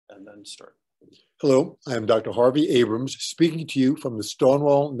and then start. Hello, I am Dr. Harvey Abrams, speaking to you from the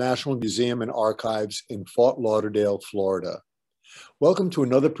Stonewall National Museum and Archives in Fort Lauderdale, Florida. Welcome to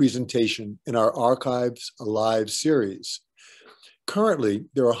another presentation in our Archives Alive series. Currently,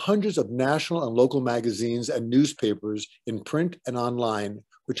 there are hundreds of national and local magazines and newspapers in print and online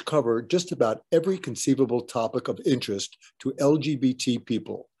which cover just about every conceivable topic of interest to LGBT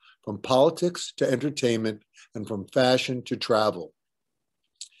people, from politics to entertainment and from fashion to travel.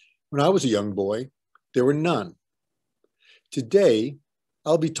 When I was a young boy, there were none. Today,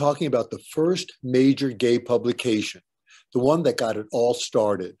 I'll be talking about the first major gay publication, the one that got it all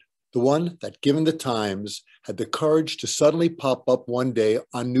started, the one that, given the times, had the courage to suddenly pop up one day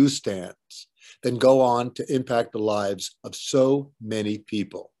on newsstands, then go on to impact the lives of so many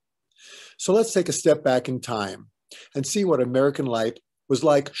people. So let's take a step back in time and see what American life was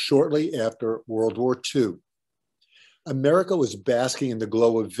like shortly after World War II. America was basking in the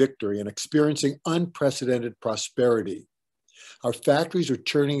glow of victory and experiencing unprecedented prosperity. Our factories were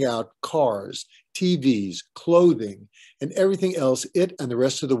churning out cars, TVs, clothing, and everything else it and the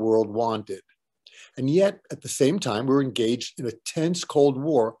rest of the world wanted. And yet, at the same time, we were engaged in a tense Cold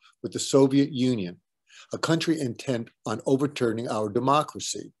War with the Soviet Union, a country intent on overturning our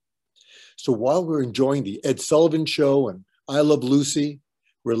democracy. So while we're enjoying the Ed Sullivan Show and I Love Lucy,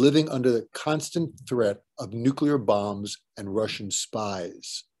 we're living under the constant threat of nuclear bombs and Russian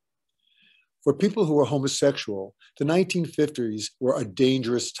spies. For people who were homosexual, the 1950s were a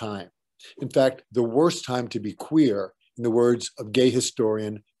dangerous time. In fact, the worst time to be queer, in the words of gay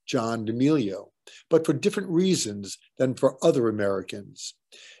historian John D'Amelio, but for different reasons than for other Americans.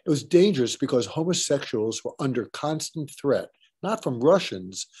 It was dangerous because homosexuals were under constant threat, not from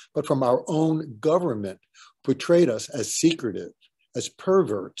Russians, but from our own government, who portrayed us as secretive, as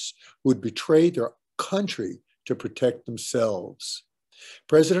perverts who would betray their country to protect themselves.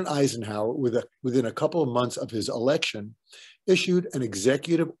 President Eisenhower, within a couple of months of his election, issued an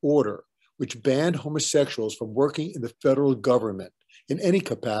executive order which banned homosexuals from working in the federal government in any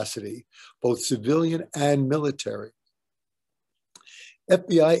capacity, both civilian and military.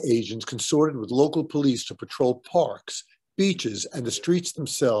 FBI agents consorted with local police to patrol parks, beaches, and the streets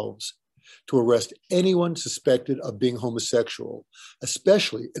themselves to arrest anyone suspected of being homosexual,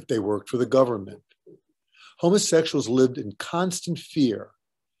 especially if they worked for the government. Homosexuals lived in constant fear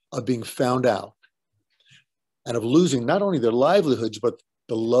of being found out and of losing not only their livelihoods, but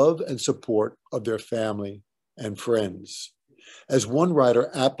the love and support of their family and friends. As one writer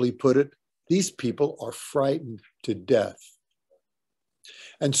aptly put it, these people are frightened to death.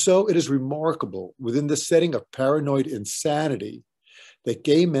 And so it is remarkable, within the setting of paranoid insanity, that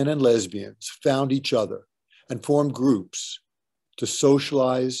gay men and lesbians found each other and formed groups to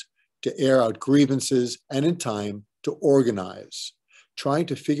socialize, to air out grievances, and in time to organize, trying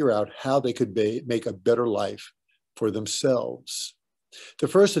to figure out how they could make a better life for themselves. The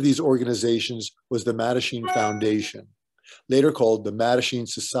first of these organizations was the Mattachine Foundation, later called the Mattachine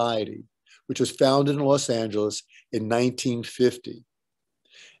Society, which was founded in Los Angeles in 1950.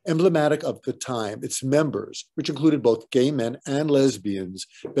 Emblematic of the time, its members, which included both gay men and lesbians,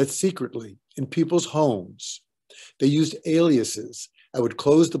 met secretly in people's homes. They used aliases and would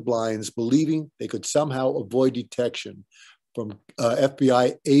close the blinds, believing they could somehow avoid detection from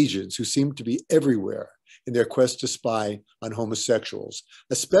FBI agents who seemed to be everywhere in their quest to spy on homosexuals,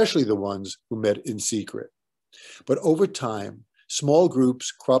 especially the ones who met in secret. But over time, small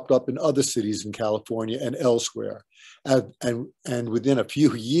groups cropped up in other cities in California and elsewhere. And within a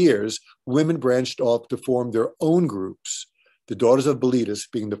few years, women branched off to form their own groups, the Daughters of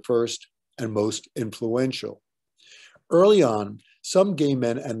Bilitis being the first and most influential. Early on, some gay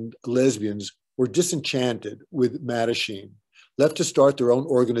men and lesbians were disenchanted with Mattachine, left to start their own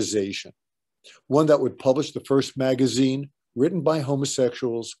organization, one that would publish the first magazine written by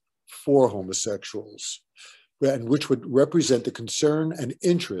homosexuals for homosexuals, and which would represent the concern and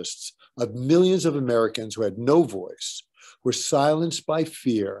interests of millions of Americans who had no voice, were silenced by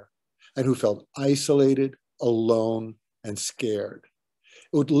fear, and who felt isolated, alone, and scared.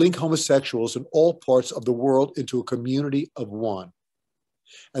 It would link homosexuals in all parts of the world into a community of one.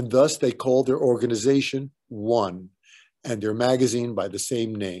 And thus they called their organization One, and their magazine by the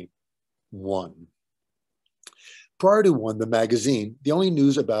same name, One. Prior to One, the magazine, the only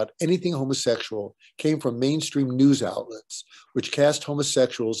news about anything homosexual came from mainstream news outlets, which cast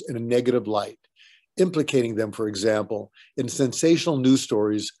homosexuals in a negative light, implicating them, for example, in sensational news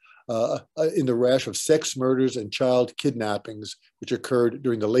stories in the rash of sex murders and child kidnappings, which occurred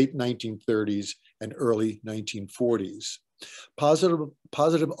during the late 1930s and early 1940s.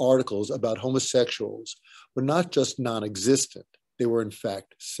 Positive articles about homosexuals were not just non-existent, they were in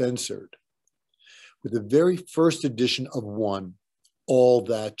fact censored. With the very first edition of One, all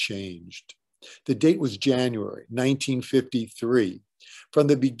that changed. The date was January 1953. From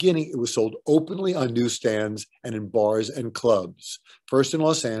the beginning, it was sold openly on newsstands and in bars and clubs, first in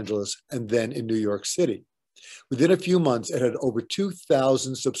Los Angeles and then in New York City. Within a few months, it had over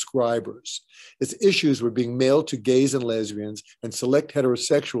 2,000 subscribers. Its issues were being mailed to gays and lesbians and select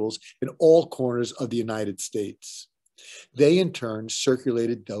heterosexuals in all corners of the United States. They, in turn,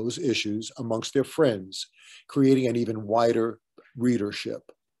 circulated those issues amongst their friends, creating an even wider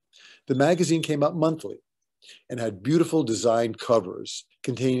readership. The magazine came out monthly and had beautiful designed covers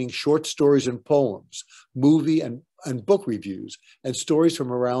containing short stories and poems, movie and book reviews, and stories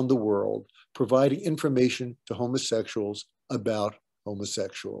from around the world, providing information to homosexuals about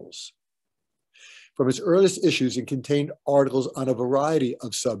homosexuals. From its earliest issues, it contained articles on a variety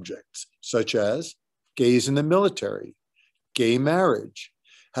of subjects, such as gays in the military, gay marriage,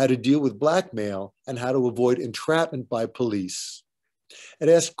 how to deal with blackmail, and how to avoid entrapment by police. It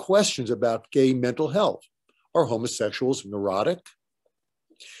asked questions about gay mental health. Are homosexuals neurotic?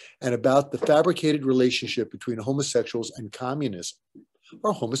 And about the fabricated relationship between homosexuals and communism.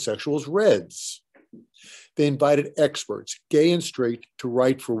 Are homosexuals Reds? They invited experts, gay and straight, to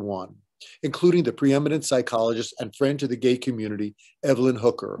write for One, including the preeminent psychologist and friend to the gay community, Evelyn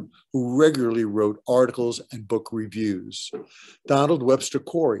Hooker, who regularly wrote articles and book reviews. Donald Webster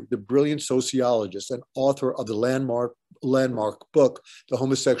Corey, the brilliant sociologist and author of the landmark book, The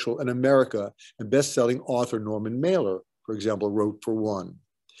Homosexual in America, and best-selling author Norman Mailer, for example, wrote for One.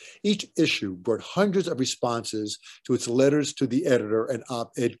 Each issue brought hundreds of responses to its letters to the editor and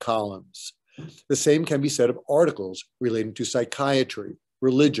op-ed columns. The same can be said of articles relating to psychiatry,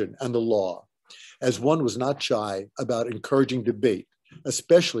 religion, and the law, as One was not shy about encouraging debate,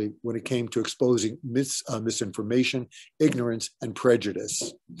 especially when it came to exposing misinformation, ignorance, and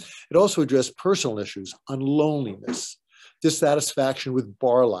prejudice. It also addressed personal issues on loneliness, dissatisfaction with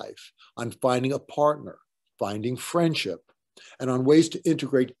bar life, on finding a partner, finding friendship, and on ways to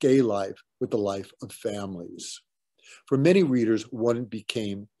integrate gay life with the life of families. For many readers, One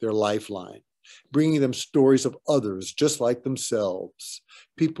became their lifeline, bringing them stories of others just like themselves,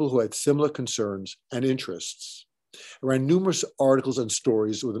 people who had similar concerns and interests. It ran numerous articles and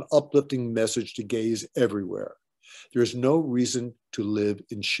stories with an uplifting message to gays everywhere. There is no reason to live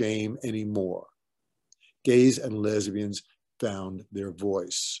in shame anymore. Gays and lesbians found their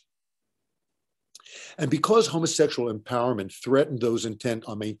voice. And because homosexual empowerment threatened those intent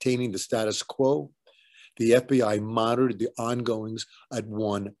on maintaining the status quo, the FBI monitored the ongoings at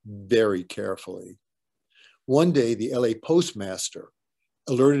One very carefully. One day, the LA postmaster,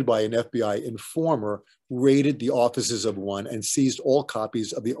 alerted by an FBI informer, raided the offices of One and seized all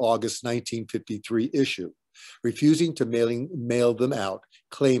copies of the August 1953 issue, refusing to mail them out,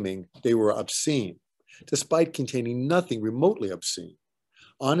 claiming they were obscene, despite containing nothing remotely obscene.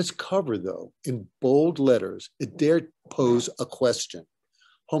 On its cover, though, in bold letters, it dared pose a question: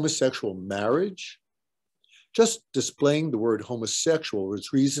 homosexual marriage? Just displaying the word homosexual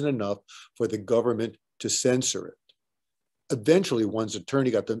was reason enough for the government to censor it. Eventually, One's attorney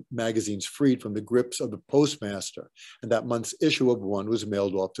got the magazines freed from the grips of the postmaster, and that month's issue of One was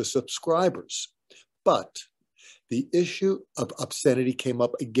mailed off to subscribers. But the issue of obscenity came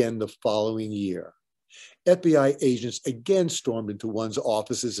up again the following year. FBI agents again stormed into One's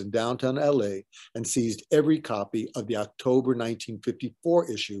offices in downtown LA and seized every copy of the October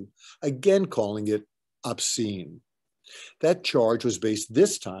 1954 issue, again calling it obscene. That charge was based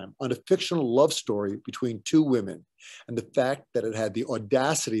this time on a fictional love story between two women, and the fact that it had the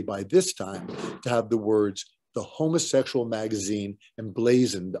audacity by this time to have the words "The Homosexual Magazine"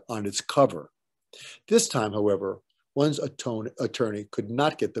 emblazoned on its cover. This time, however, One's attorney could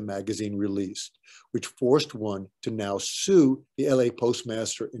not get the magazine released, which forced One to now sue the LA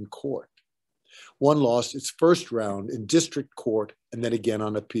postmaster in court. One lost its first round in district court and then again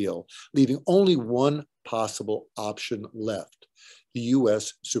on appeal, leaving only one possible option left: the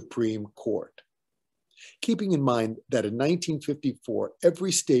US Supreme Court. Keeping in mind that in 1954,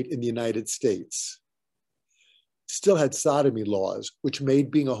 every state in the United States still had sodomy laws, which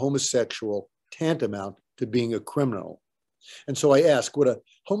made being a homosexual tantamount to being a criminal. And so I ask, would a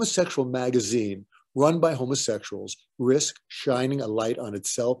homosexual magazine run by homosexuals risk shining a light on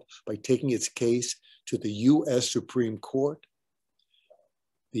itself by taking its case to the US Supreme Court?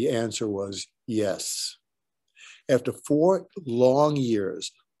 The answer was yes. After 4 long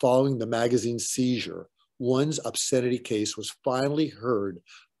years following the magazine's seizure, One's obscenity case was finally heard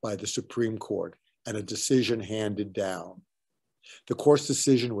by the Supreme Court and a decision handed down. The court's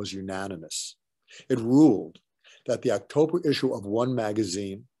decision was unanimous. It ruled that the October issue of One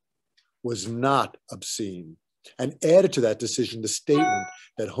magazine was not obscene, and added to that decision the statement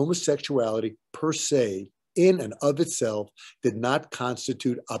that homosexuality per se, in and of itself, did not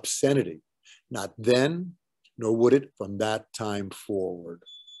constitute obscenity, not then, nor would it from that time forward.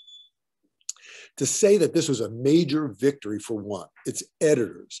 To say that this was a major victory for One, its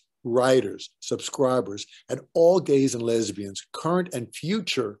editors, writers, subscribers, and all gays and lesbians, current and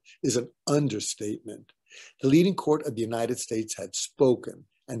future, is an understatement. The leading court of the United States had spoken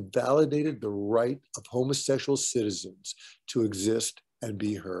and validated the right of homosexual citizens to exist and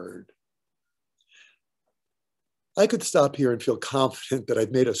be heard. I could stop here and feel confident that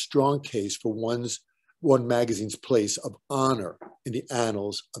I've made a strong case for One magazine's place of honor in the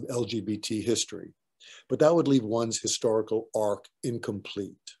annals of LGBT history, but that would leave One's historical arc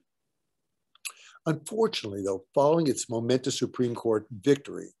incomplete. Unfortunately, though, following its momentous Supreme Court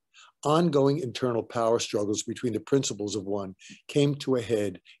victory, ongoing internal power struggles between the principals of One came to a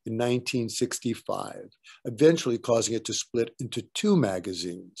head in 1965, eventually causing it to split into two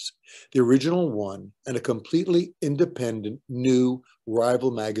magazines, the original One and a completely independent new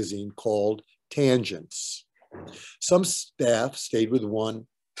rival magazine called Tangents. Some staff stayed with One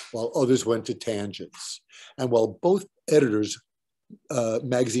while others went to Tangents. And while both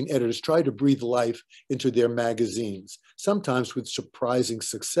magazine editors tried to breathe life into their magazines, sometimes with surprising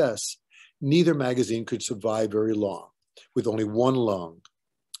success, neither magazine could survive very long, with only one lung,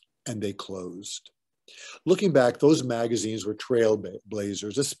 and they closed. Looking back, those magazines were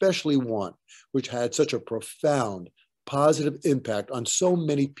trailblazers, especially One, which had such a profound positive impact on so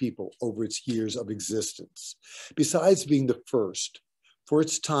many people over its years of existence. Besides being the first, for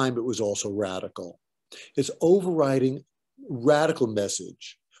its time, it was also radical. Its overriding radical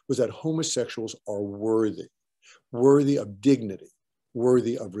message was that homosexuals are worthy of dignity,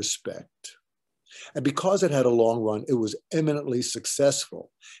 worthy of respect. And because it had a long run, it was eminently successful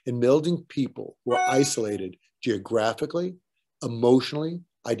in melding people who were isolated geographically, emotionally,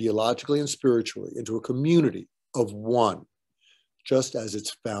 ideologically, and spiritually into a community of one, just as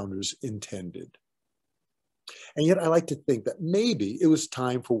its founders intended. And yet I like to think that maybe it was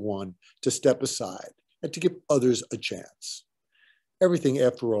time for One to step aside and to give others a chance. Everything,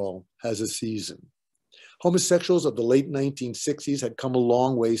 after all, has a season. Homosexuals of the late 1960s had come a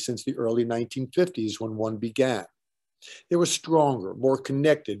long way since the early 1950s when One began. They were stronger, more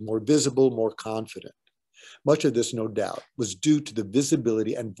connected, more visible, more confident. Much of this, no doubt, was due to the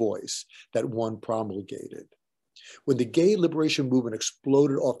visibility and voice that One promulgated. When the gay liberation movement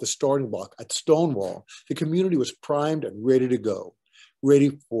exploded off the starting block at Stonewall, the community was primed and ready to go,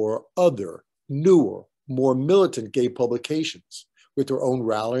 ready for other, newer, more militant gay publications with their own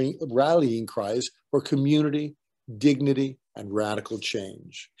rallying cries for community, dignity, and radical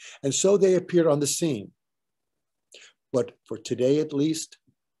change. And so they appeared on the scene. But for today, at least,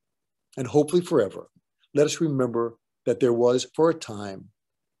 and hopefully forever, let us remember that there was, for a time,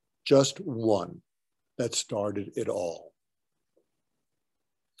 just one that started it all.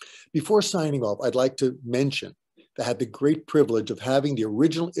 Before signing off, I'd like to mention that I had the great privilege of having the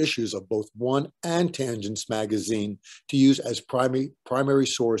original issues of both One and Tangents magazine to use as primary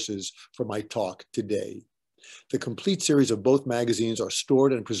sources for my talk today. The complete series of both magazines are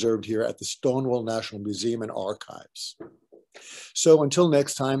stored and preserved here at the Stonewall National Museum and Archives. So until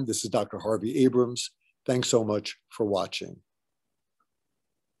next time, this is Dr. Harvey Abrams. Thanks so much for watching.